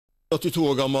82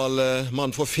 år gammel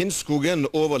mann fra Finnskogen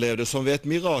overlevde som ved et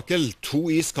mirakel 2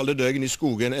 iskalde døgn i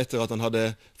skogen etter at han hadde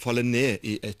fallet ned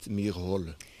i et myrhull.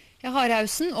 Ja,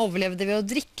 Hardhausen overlevde ved å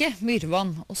drikke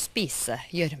myrvann og spise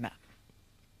gjørme.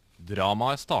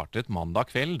 Dramaet startet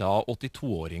mandag kveld da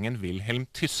 82-åringen Wilhelm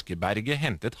Tyskeberget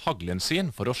hentet haglen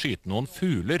sin for å skyte noen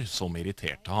fugler som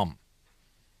irriterte ham.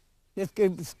 Jeg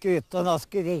skulle skuta noen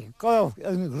skriker,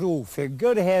 en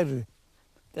rovfugl her.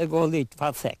 Det går litt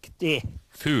forsiktig.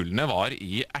 Fuglene var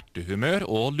i ertehumør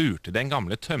og lurte den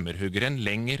gamle tømmerhuggeren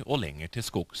lenger og lenger til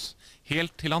skogs,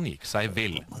 helt til han gikk seg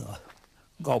vill.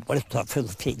 Gammelt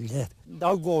tøffelfiller.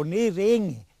 Da går den i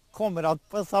ring, kommer han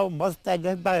på samme sted,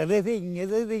 bare ringer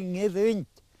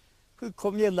rundt. Så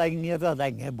kommer jeg lenger og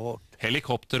lenger bort.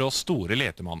 Helikopter og store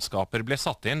letemannskaper ble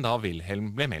satt inn da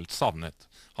Wilhelm ble meldt savnet.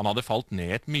 Han hadde falt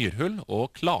ned et myrhull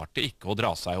og klarte ikke å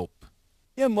dra seg opp.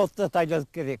 Jeg måtte ta og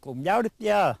skrike om hjelp,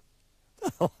 ja.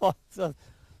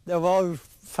 Det var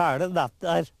fæle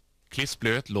netter. Kliss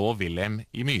bløt lå Wilhelm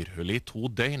i myrhullet i 2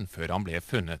 døgn før han ble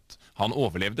funnet. Han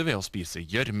overlevde ved å spise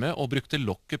gjørme og brukte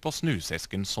lokket på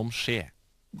snusesken som skje.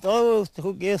 Da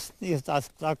tok jeg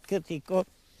snusesken og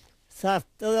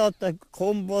satte det at det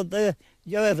kom både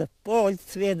gjørme og alt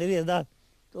svineri der.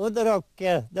 Da drakk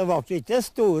jeg. Det var ikke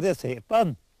store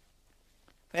sypen.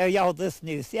 Jeg hadde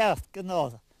snus i esken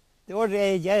også. Det var det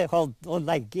jeg hadde å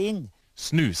legge inn.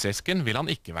 Snusesken ville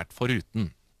han ikke vært foruten.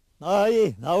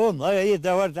 Nei,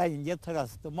 det var rene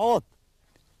trøst og mat.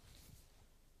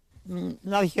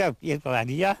 Nå kjøpte jeg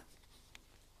Sverige.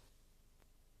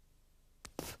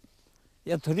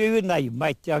 Jeg tror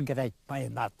nærmere ikke har greit meg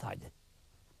i natt her.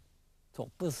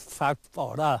 Såpass fælt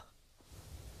var det.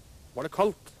 Var det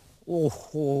kaldt?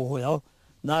 Ja.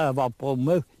 Når jeg var på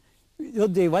meg, ja,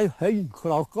 det var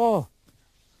høyklakka.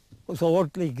 Og så ble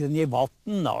det liggende i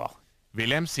vatten da.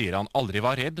 Wilhelm sier han aldri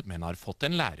var redd, men har fått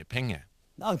en lærepenge.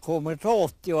 Når han kommer til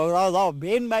 80-åra, da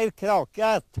blir han mer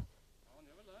kraket.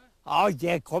 Ja,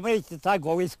 jeg kommer ikke til å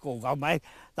gå i skogen mer.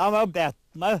 De har bedt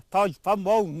meg for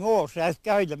mange år siden jeg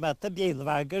skal holde meg til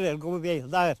bilveier eller gå bil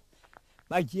der.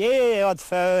 Men jeg har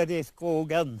før i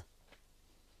skogen.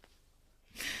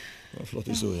 Flott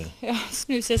historie. Ja,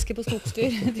 snuseske på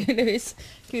skogstur, tydeligvis.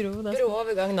 Brå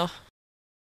overgang da.